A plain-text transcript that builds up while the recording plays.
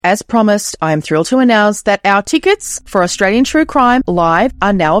As promised, I am thrilled to announce that our tickets for Australian True Crime Live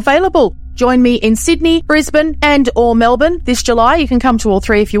are now available. Join me in Sydney, Brisbane and or Melbourne this July. You can come to all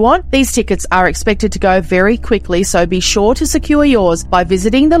three if you want. These tickets are expected to go very quickly, so be sure to secure yours by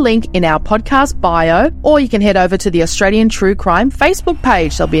visiting the link in our podcast bio, or you can head over to the Australian True Crime Facebook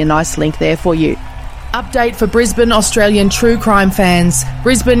page. There'll be a nice link there for you. Update for Brisbane Australian True Crime fans.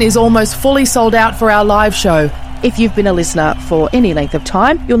 Brisbane is almost fully sold out for our live show. If you've been a listener for any length of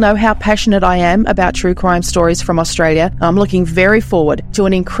time, you'll know how passionate I am about true crime stories from Australia. I'm looking very forward to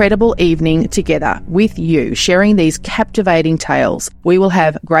an incredible evening together with you, sharing these captivating tales. We will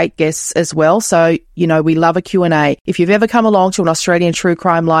have great guests as well, so you know we love a Q&A. If you've ever come along to an Australian True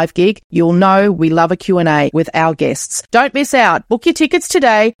Crime Live gig, you'll know we love a Q&A with our guests. Don't miss out. Book your tickets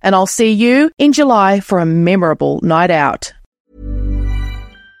today, and I'll see you in July for a memorable night out.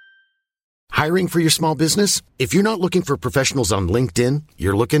 Hiring for your small business? If you're not looking for professionals on LinkedIn,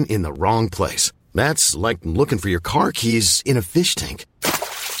 you're looking in the wrong place. That's like looking for your car keys in a fish tank.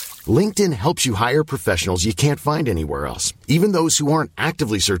 LinkedIn helps you hire professionals you can't find anywhere else, even those who aren't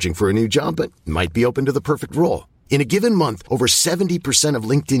actively searching for a new job but might be open to the perfect role. In a given month, over 70% of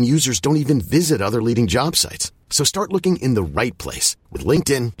LinkedIn users don't even visit other leading job sites. So start looking in the right place. With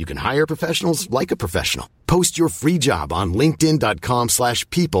LinkedIn, you can hire professionals like a professional. Post your free job on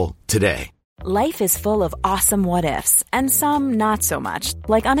linkedin.com/people today. Life is full of awesome what-ifs, and some not so much,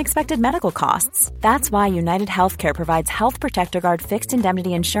 like unexpected medical costs. That's why United Healthcare provides Health Protector Guard fixed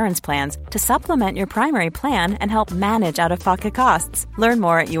indemnity insurance plans to supplement your primary plan and help manage out-of-pocket costs. Learn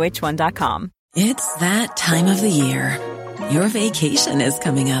more at uh1.com. It's that time of the year. Your vacation is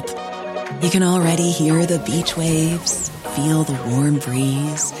coming up. You can already hear the beach waves, feel the warm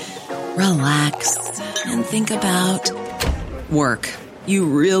breeze, relax, and think about work. You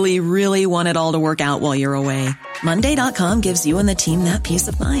really, really want it all to work out while you're away. Monday.com gives you and the team that peace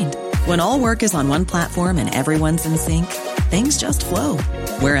of mind. When all work is on one platform and everyone's in sync, things just flow.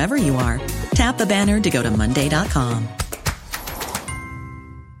 Wherever you are, tap the banner to go to Monday.com.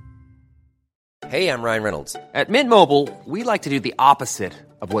 Hey, I'm Ryan Reynolds. At Mint Mobile, we like to do the opposite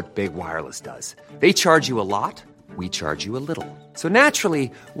of what Big Wireless does. They charge you a lot. We charge you a little. So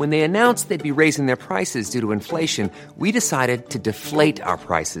naturally, when they announced they'd be raising their prices due to inflation, we decided to deflate our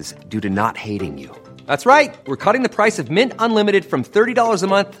prices due to not hating you. That's right. We're cutting the price of Mint Unlimited from $30 a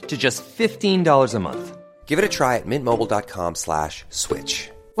month to just $15 a month. Give it a try at mintmobile.com/switch.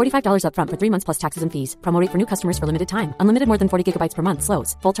 $45 up front for 3 months plus taxes and fees. Promo rate for new customers for limited time. Unlimited more than 40 gigabytes per month.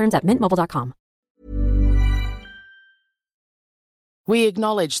 Slows full terms at mintmobile.com. We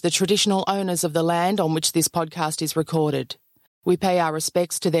acknowledge the traditional owners of the land on which this podcast is recorded. We pay our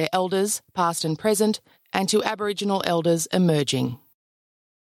respects to their elders, past and present, and to Aboriginal elders emerging.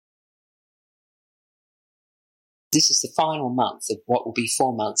 This is the final month of what will be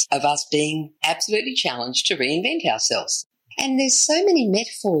 4 months of us being absolutely challenged to reinvent ourselves. And there's so many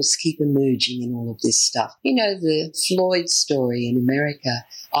metaphors keep emerging in all of this stuff. You know, the Floyd story in America,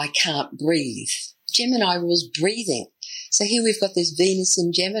 I can't breathe. Gemini rules breathing. So here we've got this Venus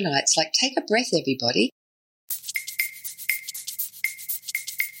in Gemini. It's like, take a breath, everybody.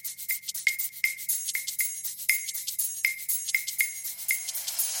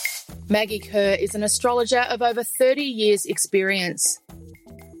 Maggie Kerr is an astrologer of over 30 years' experience.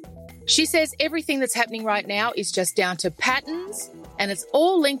 She says everything that's happening right now is just down to patterns, and it's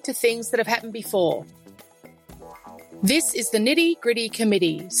all linked to things that have happened before. This is the Nitty Gritty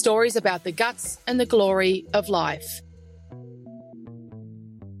Committee, stories about the guts and the glory of life.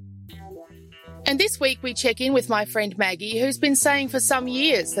 And this week we check in with my friend Maggie, who's been saying for some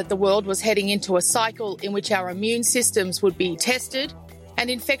years that the world was heading into a cycle in which our immune systems would be tested and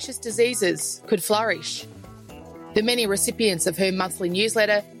infectious diseases could flourish. The many recipients of her monthly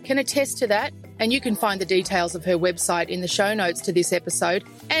newsletter can attest to that, and you can find the details of her website in the show notes to this episode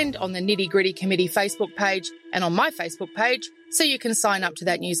and on the Nitty Gritty Committee Facebook page and on my Facebook page, so you can sign up to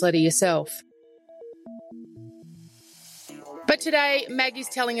that newsletter yourself. But today, Maggie's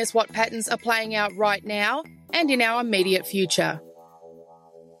telling us what patterns are playing out right now and in our immediate future.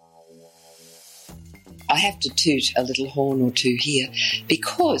 I have to toot a little horn or two here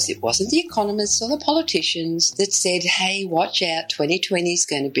because it wasn't the economists or the politicians that said, hey, watch out, 2020 is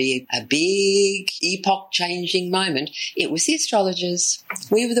going to be a big epoch-changing moment. It was the astrologers.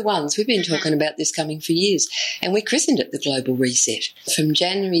 We were the ones. We've been talking about this coming for years, and we christened it the global reset. From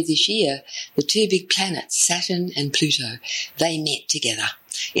January this year, the two big planets, Saturn and Pluto, they met together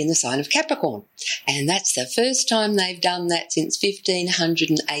in the sign of Capricorn. And that's the first time they've done that since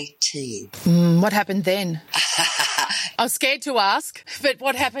 1518. What happened then? I was scared to ask, but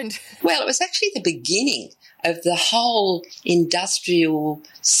what happened? Well, it was actually the beginning of the whole industrial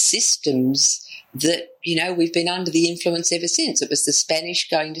systems that, we've been under the influence ever since. It was the Spanish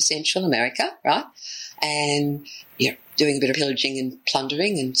going to Central America, right? And doing a bit of pillaging and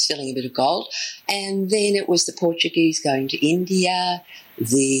plundering and stealing a bit of gold. And then it was the Portuguese going to India. It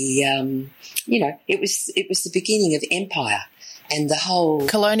was the beginning of empire and the whole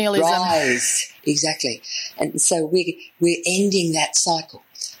colonialism rise. Exactly. And so we're ending that cycle.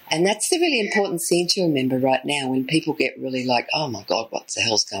 And that's the really important thing to remember right now when people get really like, oh, my God, what the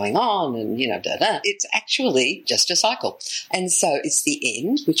hell's going on? And, It's actually just a cycle. And so it's the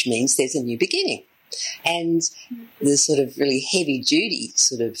end, which means there's a new beginning. And the sort of really heavy-duty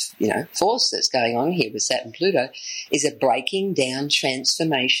sort of, force that's going on here with Saturn Pluto is a breaking down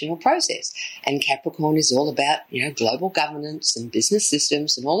transformational process. And Capricorn is all about, global governance and business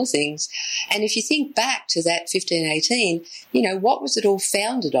systems and all the things. And if you think back to that 1518, what was it all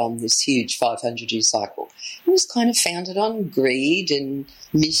founded on, this huge 500-year cycle? It was kind of founded on greed and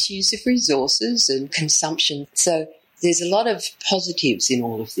misuse of resources and consumption. So there's a lot of positives in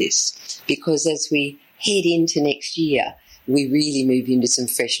all of this because as we head into next year, we really move into some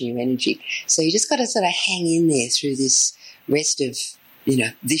fresh new energy. So you just got to sort of hang in there through this rest of,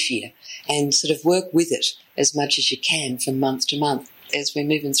 this year and sort of work with it as much as you can from month to month. As we're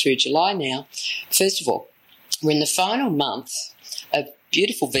moving through July now, first of all, we're in the final month of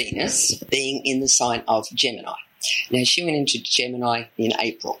beautiful Venus being in the sign of Gemini. Now, she went into Gemini in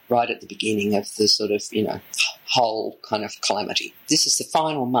April, right at the beginning of the sort of, whole kind of calamity. This is the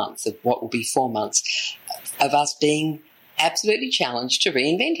final month of what will be 4 months of us being absolutely challenged to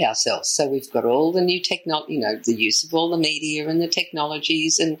reinvent ourselves. So we've got all the new technology, the use of all the media and the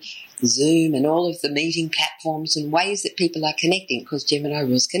technologies and Zoom and all of the meeting platforms and ways that people are connecting because Gemini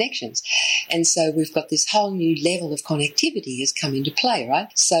rules connections. And so we've got this whole new level of connectivity has come into play, right?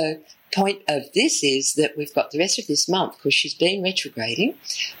 So point of this is that we've got the rest of this month because she's been retrograding.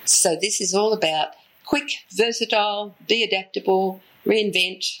 So this is all about quick, versatile, be adaptable,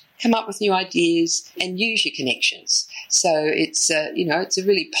 reinvent, come up with new ideas and use your connections. So it's a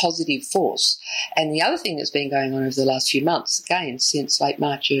really positive force. And the other thing that's been going on over the last few months, again, since late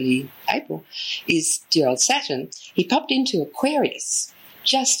March, early April, is dear old Saturn. He popped into Aquarius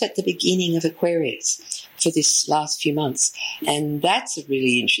just at the beginning of Aquarius for this last few months. And that's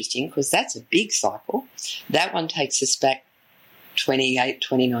really interesting because that's a big cycle. That one takes us back 28,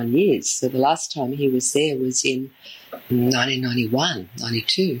 29 years. So the last time he was there was in 1991,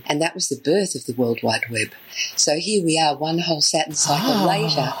 92. And that was the birth of the World Wide Web. So here we are, one whole Saturn cycle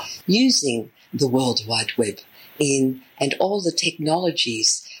later, using the World Wide Web and all the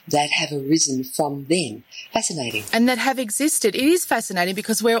technologies that have arisen from then. Fascinating. And that have existed. It is fascinating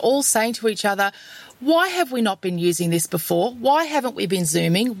because we're all saying to each other, why have we not been using this before? Why haven't we been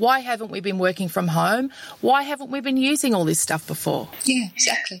Zooming? Why haven't we been working from home? Why haven't we been using all this stuff before? Yeah,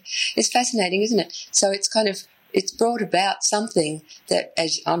 exactly. It's fascinating, isn't it? So it's brought about something that,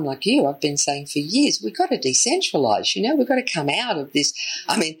 as I'm like you, I've been saying for years, we've got to decentralise, we've got to come out of this.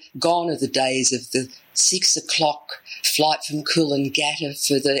 I mean, gone are the days of the 6 o'clock flight from Coolangatta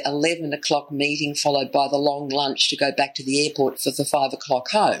for the 11 o'clock meeting followed by the long lunch to go back to the airport for the 5 o'clock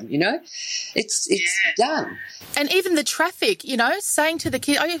home, It's done. And even the traffic, saying to the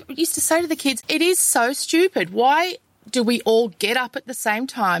kids, I used to say to the kids, it is so stupid. Why do we all get up at the same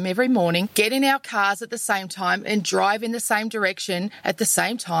time every morning, get in our cars at the same time and drive in the same direction at the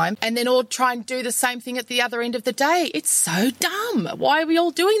same time and then all try and do the same thing at the other end of the day? It's so dumb. Why are we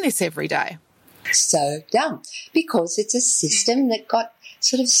all doing this every day? So dumb. Because it's a system that got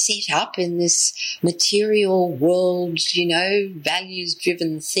sort of set up in this material world,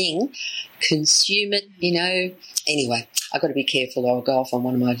 values-driven thing. Consume it, Anyway, I've got to be careful or I'll go off on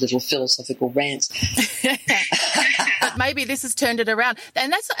one of my little philosophical rants. But maybe this has turned it around.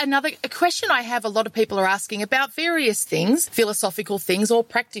 And that's another question I have. A lot of people are asking about various things, philosophical things or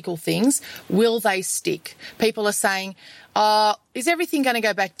practical things. Will they stick? People are saying, is everything going to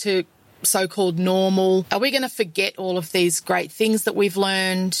go back to so-called normal? Are we going to forget all of these great things that we've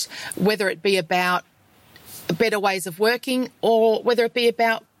learned, whether it be about better ways of working or whether it be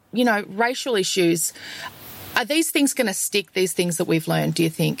about, racial issues? Are these things going to stick, these things that we've learned, do you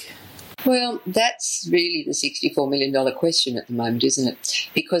think? Well, that's really the $64 million question at the moment, isn't it?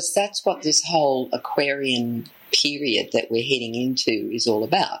 Because that's what this whole Aquarian period that we're heading into is all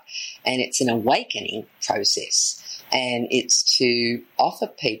about. And it's an awakening process. And it's to offer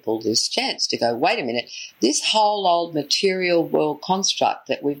people this chance to go, wait a minute, this whole old material world construct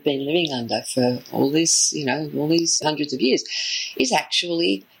that we've been living under for all this, all these hundreds of years is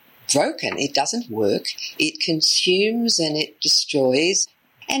actually broken. It doesn't work. It consumes and it destroys.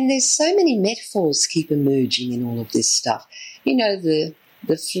 And there's so many metaphors keep emerging in all of this stuff. You know, the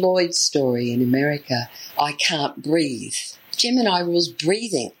Floyd story in America, I can't breathe. Gemini rules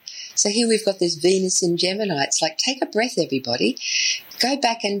breathing. So here we've got this Venus in Gemini. It's like, take a breath, everybody. Go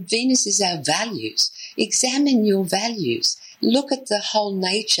back, and Venus is our values. Examine your values. Look at the whole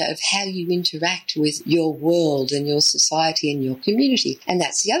nature of how you interact with your world and your society and your community. And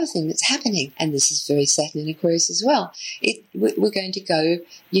that's the other thing that's happening. And this is very Saturn in Aquarius as well. We're going to go,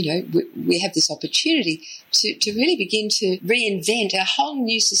 we have this opportunity to really begin to reinvent a whole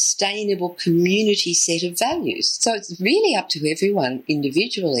new sustainable community set of values. So it's really up to everyone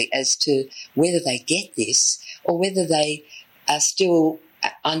individually as to whether they get this or whether they are still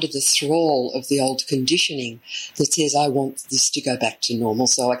under the thrall of the old conditioning that says, I want this to go back to normal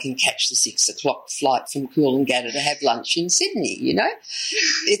so I can catch the 6 o'clock flight from Coolangatta to have lunch in Sydney,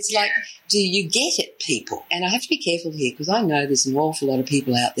 It's like, do you get it, people? And I have to be careful here because I know there's an awful lot of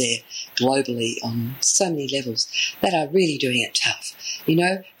people out there globally on so many levels that are really doing it tough,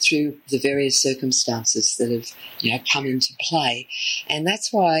 through the various circumstances that have, come into play. And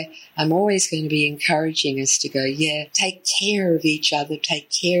that's why I'm always going to be encouraging us to go, take care of each other, take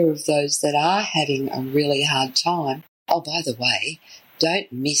care of those that are having a really hard time. Oh, by the way,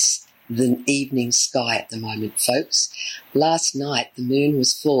 don't miss the evening sky at the moment, folks. Last night the moon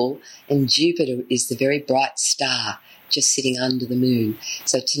was full and Jupiter is the very bright star just sitting under the moon.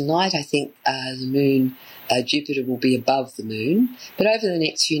 So tonight I think the moon, Jupiter will be above the moon, but over the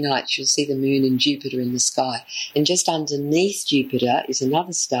next few nights you'll see the moon and Jupiter in the sky. And just underneath Jupiter is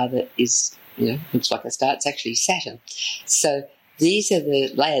another star that is, looks like a star. It's actually Saturn. So these are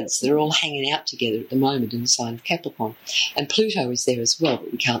the lads that are all hanging out together at the moment in the sign of Capricorn. And Pluto is there as well,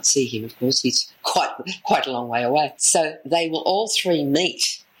 but we can't see him, of course. He's quite a long way away. So they will all three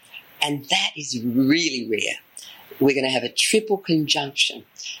meet, and that is really rare. We're going to have a triple conjunction,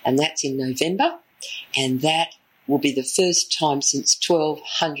 and that's in November, and that will be the first time since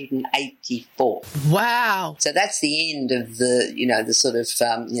 1284. Wow. So that's the end of the, the sort of,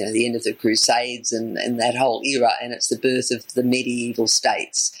 the end of the Crusades and that whole era, and it's the birth of the medieval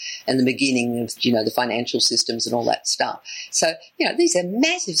states and the beginning of, the financial systems and all that stuff. So, these are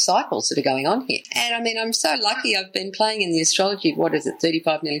massive cycles that are going on here. And, I'm so lucky. I've been playing in the astrology,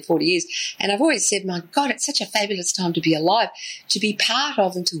 35, nearly 40 years, and I've always said, my God, it's such a fabulous time to be alive, to be part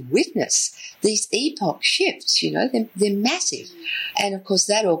of and to witness these epoch shifts, they're massive. And, of course,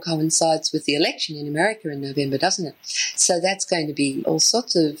 that all coincides with the election in America in November, doesn't it? So that's going to be all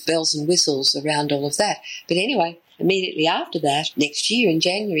sorts of bells and whistles around all of that. But anyway, immediately after that, next year in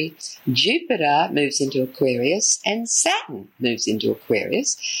January, Jupiter moves into Aquarius and Saturn moves into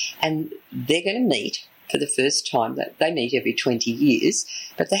Aquarius, and they're going to meet for the first time. That they meet every 20 years,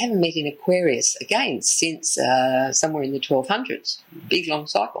 but they haven't met in Aquarius again since somewhere in the 1200s. Big, long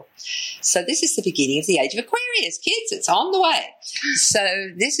cycle. So this is the beginning of the age of Aquarius, kids. It's on the way. So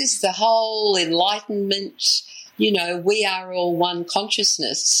this is the whole enlightenment, we are all one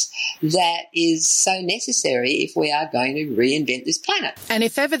consciousness that is so necessary if we are going to reinvent this planet. And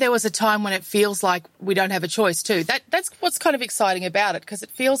if ever there was a time when it feels like we don't have a choice too, that's what's kind of exciting about it, because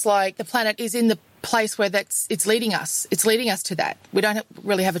it feels like the planet is in the place where it's leading us. It's leading us to that. We don't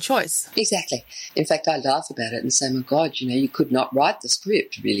really have a choice. Exactly. In fact, I laugh about it and say, my God, you could not write the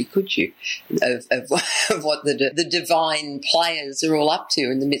script, really, could you, of what the divine players are all up to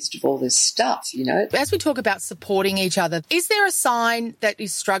in the midst of all this stuff, As we talk about supporting each other, is there a sign that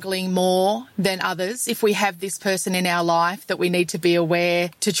is struggling more than others? If we have this person in our life that we need to be aware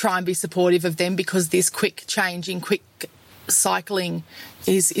to try and be supportive of them, because this quick changing, quick cycling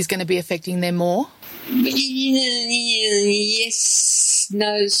is going to be affecting them more? Yes,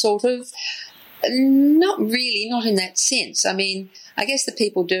 no, sort of. Not really, not in that sense. I guess the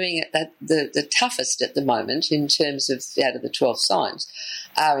people doing it the toughest at the moment in terms of out of the 12 signs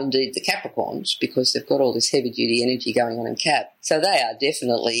are indeed the Capricorns, because they've got all this heavy-duty energy going on in Cap. So they are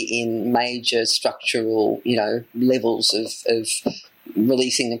definitely in major structural, levels of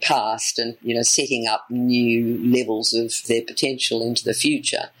releasing the past and, setting up new levels of their potential into the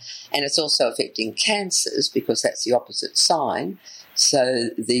future. And it's also affecting Cancers, because that's the opposite sign. So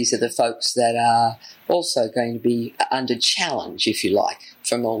these are the folks that are also going to be under challenge, if you like,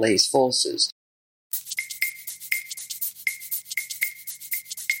 from all these forces.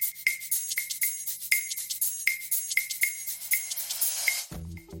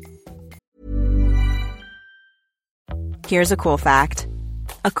 Here's a cool fact.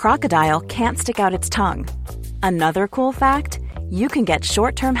 A crocodile can't stick out its tongue. Another cool fact, you can get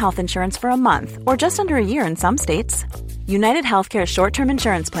short-term health insurance for a month or just under a year in some states. United Healthcare short-term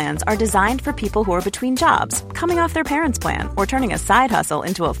insurance plans are designed for people who are between jobs, coming off their parents' plan, or turning a side hustle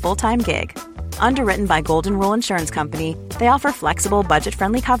into a full-time gig. Underwritten by Golden Rule Insurance Company, they offer flexible,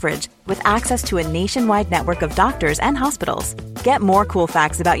 budget-friendly coverage with access to a nationwide network of doctors and hospitals. Get more cool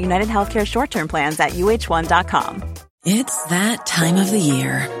facts about United Healthcare short-term plans at uh1.com. It's that time of the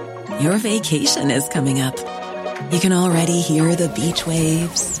year. Your vacation is coming up. You can already hear the beach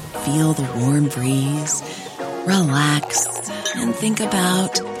waves, feel the warm breeze, relax, and think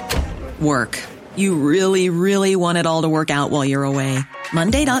about work. You really, really want it all to work out while you're away.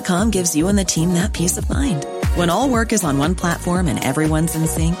 Monday.com gives you and the team that peace of mind. When all work is on one platform and everyone's in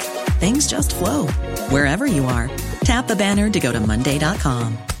sync, things just flow. Wherever you are, tap the banner to go to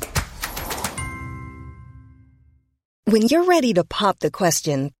Monday.com. When you're ready to pop the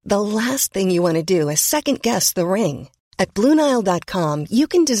question, the last thing you want to do is second-guess the ring. At BlueNile.com, you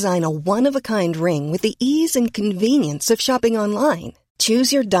can design a one-of-a-kind ring with the ease and convenience of shopping online.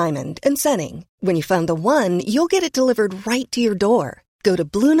 Choose your diamond and setting. When you find the one, you'll get it delivered right to your door. Go to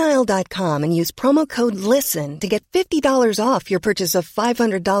BlueNile.com and use promo code LISTEN to get $50 off your purchase of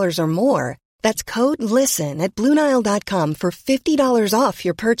 $500 or more. That's code LISTEN at BlueNile.com for $50 off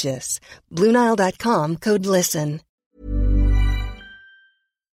your purchase. BlueNile.com, code LISTEN.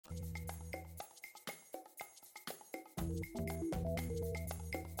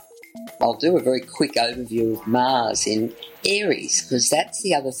 I'll do a very quick overview of Mars in Aries, because that's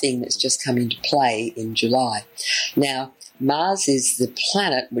the other thing that's just come into play in July. Now, Mars is the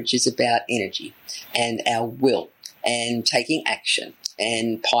planet which is about energy and our will and taking action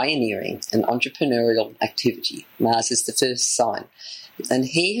and pioneering and entrepreneurial activity. Mars is the first sign. And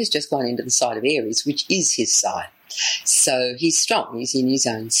he has just gone into the sign of Aries, which is his sign. So he's strong. He's in his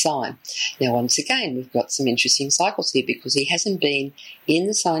own sign. Now, once again, we've got some interesting cycles here because he hasn't been in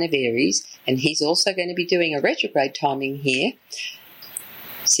the sign of Aries, and he's also going to be doing a retrograde timing here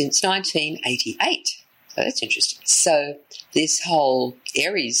since 1988. So that's interesting. So this whole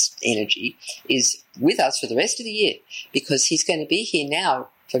Aries energy is with us for the rest of the year because he's going to be here now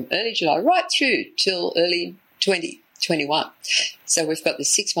from early July right through till early 2021. So we've got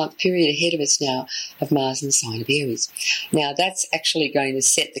this 6-month period ahead of us now of Mars in the sign of Aries. Now that's actually going to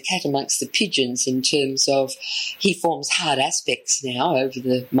set the cat amongst the pigeons in terms of he forms hard aspects now over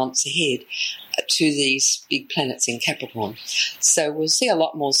the months ahead to these big planets in Capricorn. So we'll see a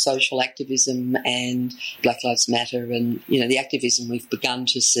lot more social activism and Black Lives Matter, and the activism we've begun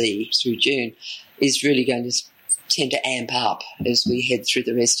to see through June is really going to tend to amp up as we head through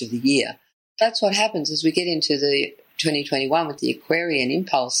the rest of the year. That's what happens as we get into the 2021 with the Aquarian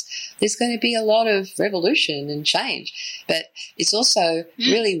impulse. There's going to be a lot of revolution and change, but it's also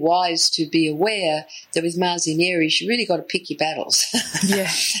really wise to be aware that with Mars in Aries, you really got to pick your battles. Yeah.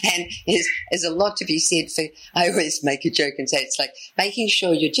 And there's a lot to be said for, I always make a joke and say it's like making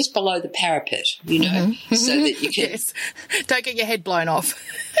sure you're just below the parapet, so that you can... Yes. Don't get your head blown off.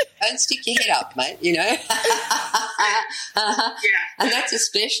 Don't stick your head up, mate, Yeah. And that's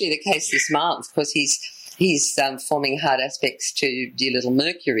especially the case this month because he's forming hard aspects to dear little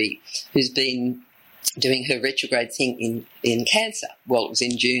Mercury, who's been doing her retrograde thing in Cancer. Well, it was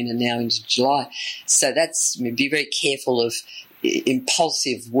in June and now into July. So be very careful of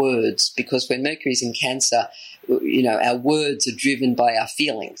impulsive words, because when Mercury's in Cancer, our words are driven by our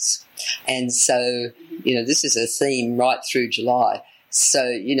feelings. And so, this is a theme right through July.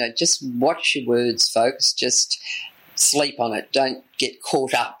 So, just watch your words, folks. Just sleep on it. Don't get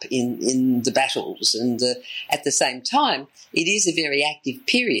caught up in the battles. And at the same time, it is a very active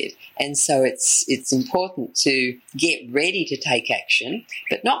period. And so it's important to get ready to take action,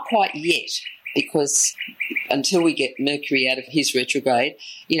 but not quite yet, because until we get Mercury out of his retrograde,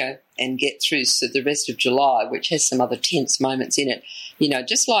 and get through the rest of July, which has some other tense moments in it,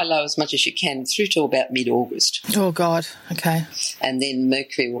 just lie low as much as you can through to about mid-August. Oh, God. Okay. And then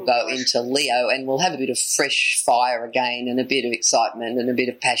Mercury will go into Leo and we'll have a bit of fresh fire again and a bit of excitement and a bit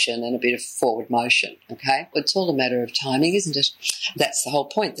of passion and a bit of forward motion, okay? It's all a matter of timing, isn't it? That's the whole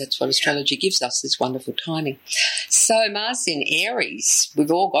point. That's what astrology gives us, this wonderful timing. So Mars in Aries,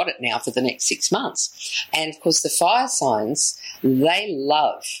 we've all got it now for the next 6 months. And, of course, the fire signs, they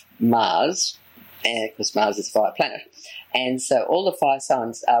love Mars, because Mars is a fire planet. And so all the fire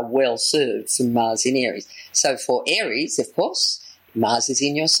signs are well served from Mars in Aries. So for Aries, of course, Mars is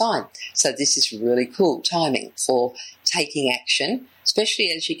in your sign. So this is really cool timing for taking action, especially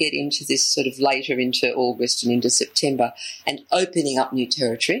as you get into this sort of later into August and into September and opening up new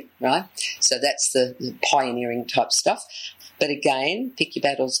territory, right? So that's the pioneering type stuff. But again, pick your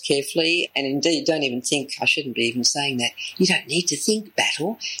battles carefully, and indeed don't even think, I shouldn't be even saying that, you don't need to think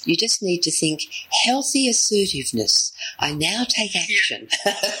battle, you just need to think healthy assertiveness. I now take action,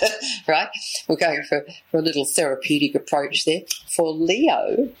 right? We're going for a little therapeutic approach there. For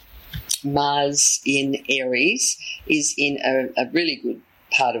Leo, Mars in Aries is in a really good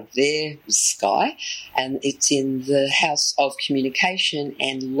part of their sky, and it's in the house of communication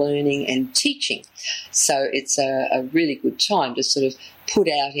and learning and teaching. So it's a really good time to sort of put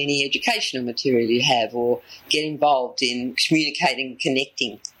out any educational material you have, or get involved in communicating,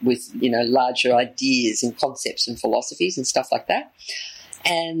 connecting with, larger ideas and concepts and philosophies and stuff like that.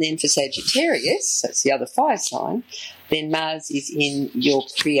 And then for Sagittarius, that's the other fire sign, then Mars is in your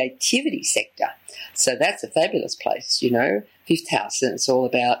creativity sector. So that's a fabulous place, fifth house, and it's all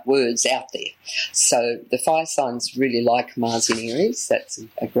about words out there. So the fire signs really like Mars in Aries. That's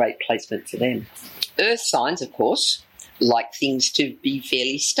a great placement for them. Earth signs, of course, like things to be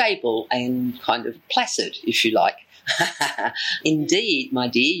fairly stable and kind of placid, if you like. Indeed, my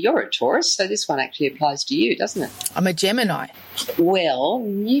dear, you're a Taurus, so this one actually applies to you, doesn't it? I'm a Gemini. Well,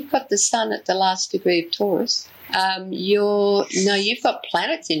 you've got the sun at the last degree of Taurus. You've got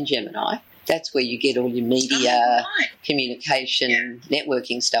planets in Gemini. That's where you get all your media, communication,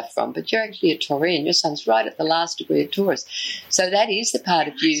 networking stuff from. But you're actually a Taurian. Your sun's right at the last degree of Taurus. So that is the part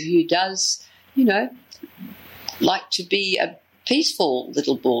of you who does, like to be a peaceful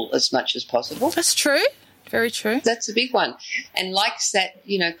little bull as much as possible. That's true. Very true. That's a big one. And likes that,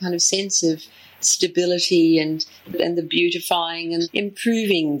 kind of sense of stability and the beautifying and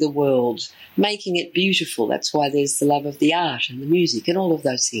improving the world, making it beautiful. That's why there's the love of the art and the music and all of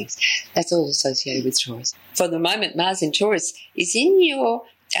those things. That's all associated with Taurus. For the moment, Mars in Taurus is in your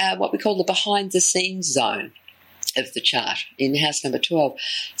what we call the behind-the-scenes zone of the chart in house number 12.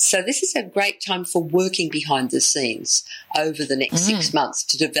 So this is a great time for working behind the scenes over the next 6 months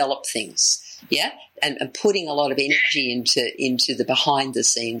to develop things. Yeah, and putting a lot of energy into the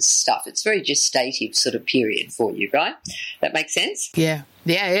behind-the-scenes stuff. It's very gestative sort of period for you, right? That makes sense? Yeah,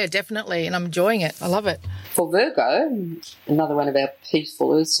 definitely, and I'm enjoying it. I love it. For Virgo, another one of our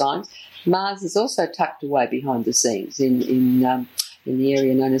peaceful earth signs, Mars is also tucked away behind the scenes in the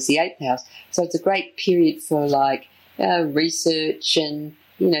area known as the 8th house. So it's a great period for research and,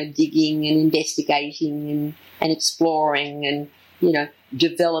 digging and investigating and exploring and,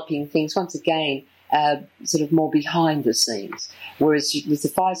 developing things, once again, sort of more behind the scenes. Whereas with the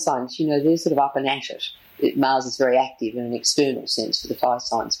fire signs, they're sort of up and at it. Mars is very active in an external sense for the fire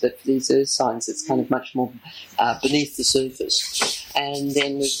signs, but for these earth signs, it's kind of much more beneath the surface. And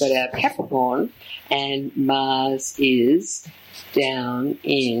then we've got our Capricorn, and Mars is down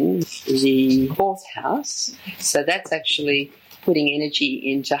in the 4th house. So that's actually putting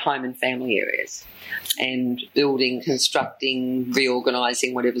energy into home and family areas and building, constructing,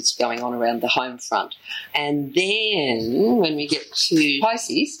 reorganising whatever's going on around the home front. And then when we get to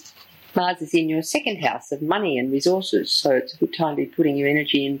Pisces, Mars is in your 2nd house of money and resources, so it's a good time to be putting your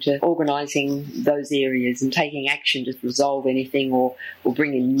energy into organising those areas and taking action to resolve anything or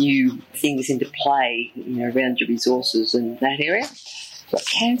bringing new things into play, around your resources in that area. Got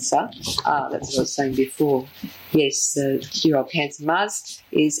Cancer. That's what I was saying before. Yes, dear old Cancer. Mars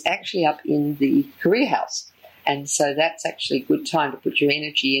is actually up in the career house, and so that's actually a good time to put your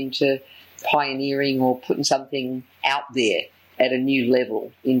energy into pioneering or putting something out there at a new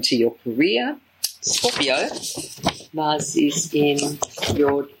level into your career. Scorpio, Mars is in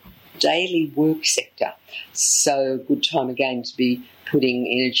your daily work sector, so good time again to be putting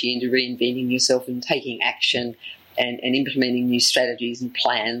energy into reinventing yourself and taking action and implementing new strategies and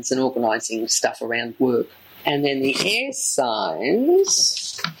plans and organising stuff around work. And then the air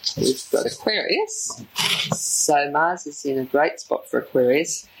signs, we've got Aquarius. So Mars is in a great spot for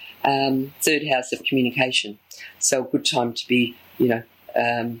Aquarius, 3rd house of communication. So a good time to be,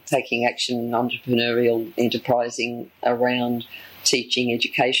 taking action, entrepreneurial, enterprising around teaching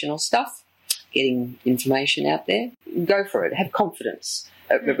educational stuff, getting information out there. Go for it. Have confidence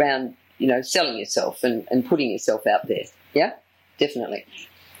around selling yourself and putting yourself out there. Yeah, definitely.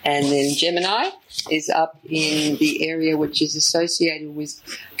 And then Gemini is up in the area which is associated with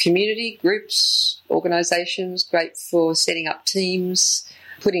community, groups, organisations, great for setting up teams,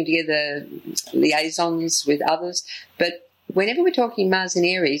 putting together liaisons with others. But whenever we're talking Mars in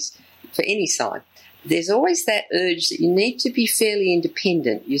Aries, for any sign, there's always that urge that you need to be fairly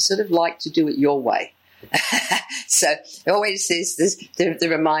independent. You sort of like to do it your way. So it always says this, the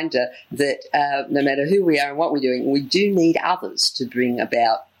reminder that no matter who we are and what we're doing, we do need others to bring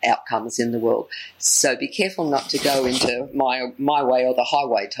about outcomes in the world. So be careful not to go into my way or the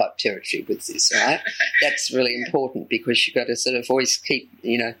highway type territory with this, right? That's really important, because you've got to sort of always keep,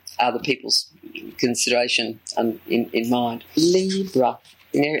 other people's consideration in mind. Libra.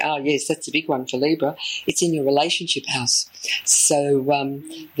 Oh, yes, that's a big one for Libra. It's in your relationship house. So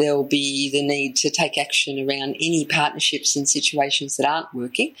there'll be the need to take action around any partnerships and situations that aren't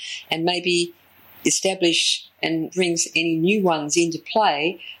working, and maybe establish and brings any new ones into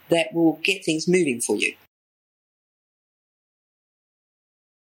play that will get things moving for you.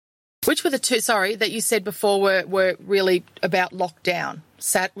 Which were the two, that you said before were really about lockdown?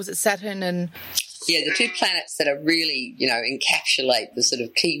 Was it Saturn and... Yeah, the two planets that are really, encapsulate the sort of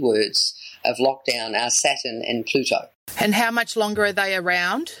keywords of lockdown are Saturn and Pluto. And how much longer are they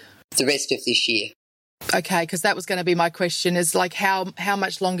around? The rest of this year. Okay, because that was going to be my question, is like how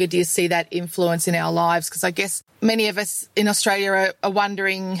much longer do you see that influence in our lives? Because I guess many of us in Australia are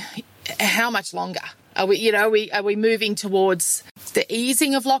wondering how much longer. Are we moving towards the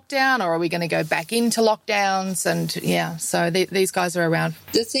easing of lockdown, or are we going to go back into lockdowns? And so these guys are around.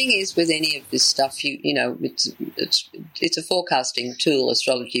 The thing is, with any of this stuff, it's a forecasting tool,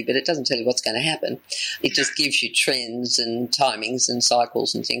 astrology, but it doesn't tell you what's going to happen. It just gives you trends and timings and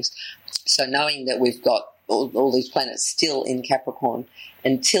cycles and things. So knowing that we've got all these planets still in Capricorn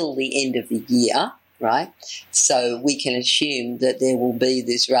until the end of the year, right? So we can assume that there will be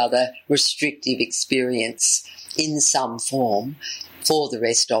this rather restrictive experience in some form for the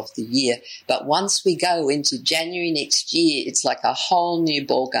rest of the year. But once we go into January next year, it's like a whole new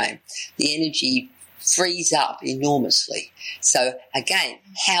ballgame. The energy frees up enormously. So again,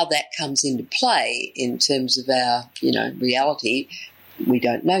 how that comes into play in terms of our, reality, we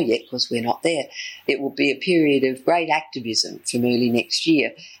don't know yet because we're not there. It will be a period of great activism from early next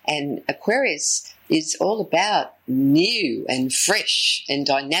year. And Aquarius is all about new and fresh and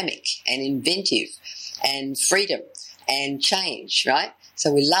dynamic and inventive and freedom and change, right?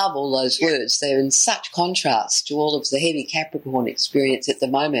 So we love all those words. They're in such contrast to all of the heavy Capricorn experience at the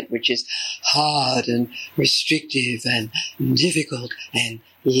moment, which is hard and restrictive and difficult and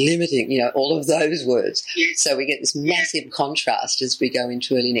limiting, all of those words. Yes. So we get this massive contrast as we go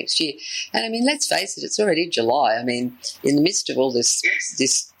into early next year. And let's face it, it's already July. In the midst of all this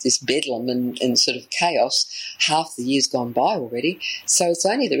bedlam and sort of chaos, half the year's gone by already. So it's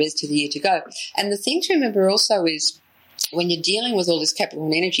only the rest of the year to go. And the thing to remember also is, when you're dealing with all this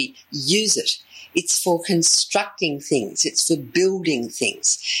Capricorn energy, use it. It's for constructing things. It's for building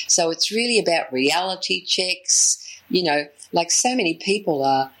things. So it's really about reality checks. Like so many people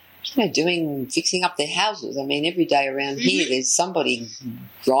are, fixing up their houses. Every day around here there's somebody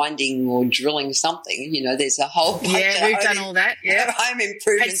grinding or drilling something. There's a whole bunch of we've done all that. Yeah, home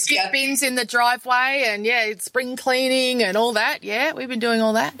improvements. Had skip bins in the driveway and spring cleaning and all that. Yeah, we've been doing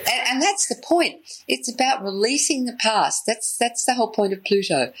all that. And that's the point. It's about releasing the past. That's the whole point of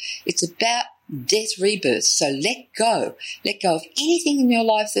Pluto. It's about death, rebirth. So let go of anything in your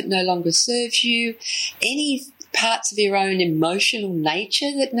life that no longer serves you, any parts of your own emotional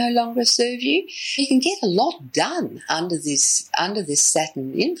nature that no longer serve you. You can get a lot done under this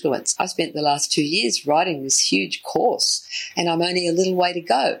Saturn influence. I spent the last 2 years writing this huge course, and I'm only a little way to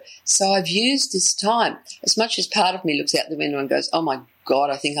go. So I've used this time, as much as part of me looks out the window and goes, oh my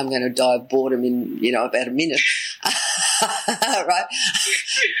God, I think I'm going to die of boredom in, about a minute. Right?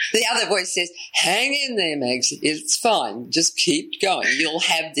 The other voice says, hang in there, Mags. It's fine. Just keep going. You'll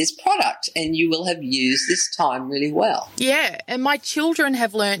have this product and you will have used this time really well. Yeah, and my children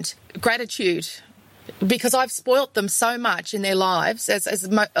have learnt gratitude because I've spoilt them so much in their lives, as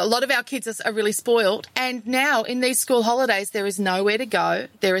a lot of our kids are really spoilt. And now in these school holidays, there is nowhere to go.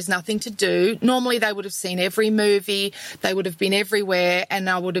 There is nothing to do. Normally they would have seen every movie. They would have been everywhere and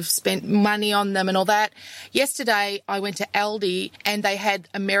I would have spent money on them and all that. Yesterday I went to Aldi and they had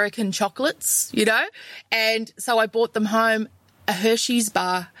American chocolates, and so I bought them home a Hershey's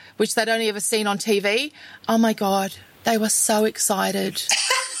bar, which they'd only ever seen on TV. Oh my God, they were so excited.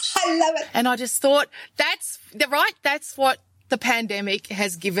 I love it. And I just thought, that's what the pandemic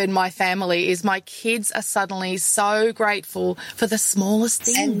has given my family, is my kids are suddenly so grateful for the smallest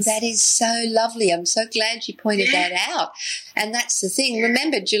things. And that is so lovely. I'm so glad you pointed that out. And that's the thing.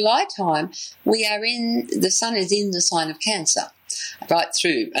 Remember, July time, the sun is in the sign of Cancer right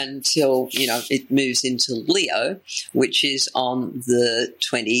through until, it moves into Leo, which is on the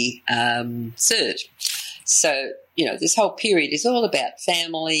 23rd. So, this whole period is all about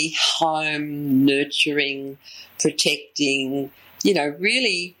family, home, nurturing, protecting,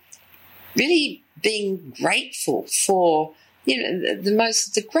 really, really being grateful for,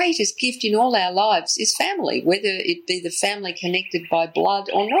 the greatest gift in all our lives is family, whether it be the family connected by blood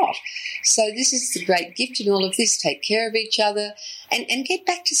or not. So this is the great gift in all of this. Take care of each other and get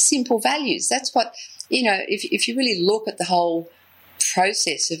back to simple values. That's what, if you really look at the whole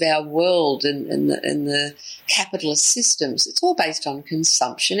process of our world and the capitalist systems, it's all based on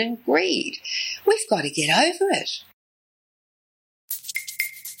consumption and greed. We've got to get over it.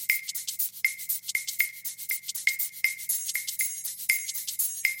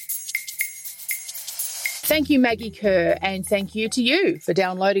 Thank you, Maggie Kerr, and thank you to you for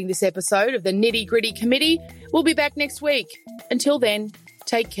downloading this episode of the Nitty Gritty Committee. We'll be back next week. Until then,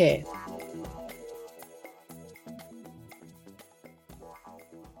 take care.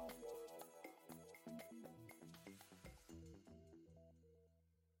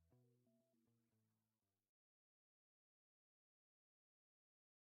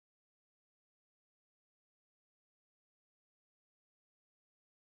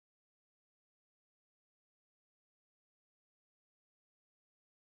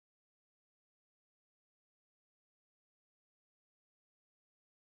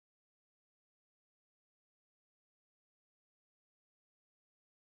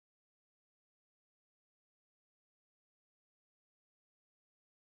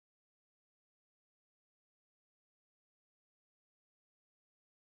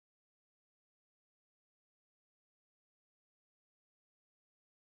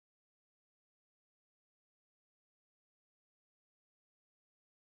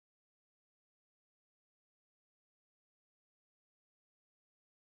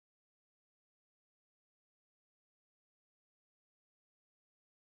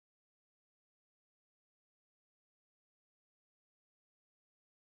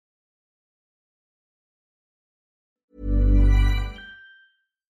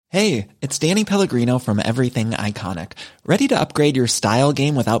 Hey, it's Danny Pellegrino from Everything Iconic. Ready to upgrade your style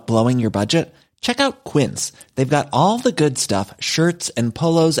game without blowing your budget? Check out Quince. They've got all the good stuff, shirts and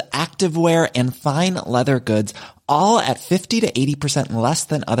polos, activewear, and fine leather goods, all at 50 to 80% less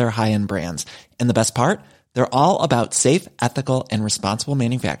than other high-end brands. And the best part? They're all about safe, ethical, and responsible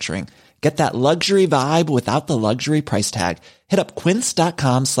manufacturing. Get that luxury vibe without the luxury price tag. Hit up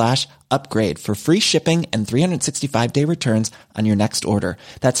quince.com/upgrade for free shipping and 365-day returns on your next order.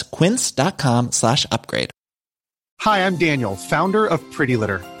 That's quince.com/upgrade. Hi, I'm Daniel, founder of Pretty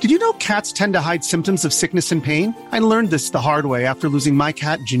Litter. Did you know cats tend to hide symptoms of sickness and pain? I learned this the hard way after losing my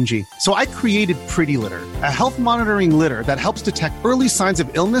cat, Gingy. So I created Pretty Litter, a health monitoring litter that helps detect early signs of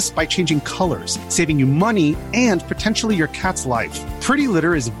illness by changing colors, saving you money and potentially your cat's life. Pretty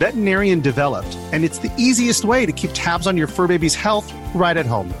Litter is veterinarian developed, and it's the easiest way to keep tabs on your fur baby's health right at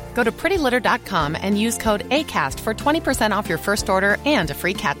home. Go to prettylitter.com and use code ACAST for 20% off your first order and a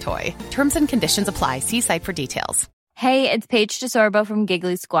free cat toy. Terms and conditions apply. See site for details. Hey, it's Paige DeSorbo from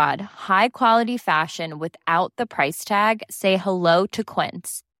Giggly Squad. High quality fashion without the price tag. Say hello to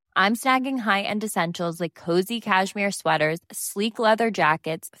Quince. I'm snagging high-end essentials like cozy cashmere sweaters, sleek leather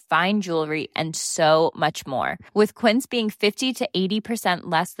jackets, fine jewelry, and so much more. With Quince being 50 to 80%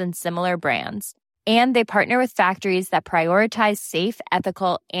 less than similar brands. And they partner with factories that prioritize safe,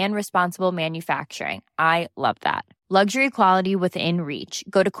 ethical, and responsible manufacturing. I love that. Luxury quality within reach.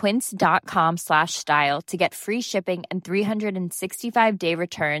 Go to quince.com/style to get free shipping and 365-day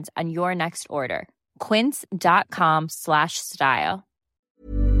returns on your next order. Quince.com/style.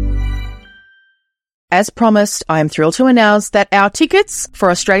 As promised, I am thrilled to announce that our tickets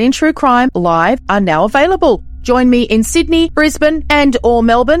for Australian True Crime Live are now available. Join me in Sydney, Brisbane and or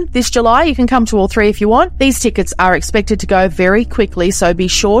Melbourne this July. You can come to all three if you want. These tickets are expected to go very quickly, so be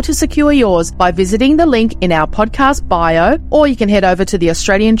sure to secure yours by visiting the link in our podcast bio, or you can head over to the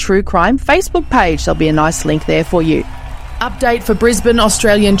Australian True Crime Facebook page. There'll be a nice link there for you. Update for Brisbane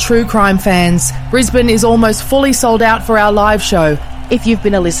Australian True Crime fans. Brisbane is almost fully sold out for our live show. If you've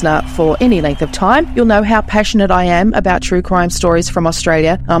been a listener for any length of time, you'll know how passionate I am about true crime stories from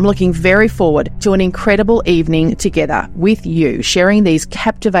Australia. I'm looking very forward to an incredible evening together with you, sharing these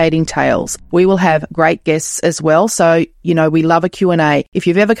captivating tales. We will have great guests as well, so we love a Q&A. If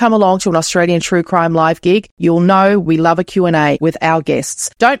you've ever come along to an Australian True Crime Live gig, you'll know we love a Q&A with our guests.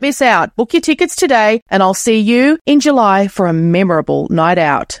 Don't miss out. Book your tickets today, and I'll see you in July for a memorable night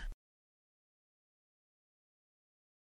out.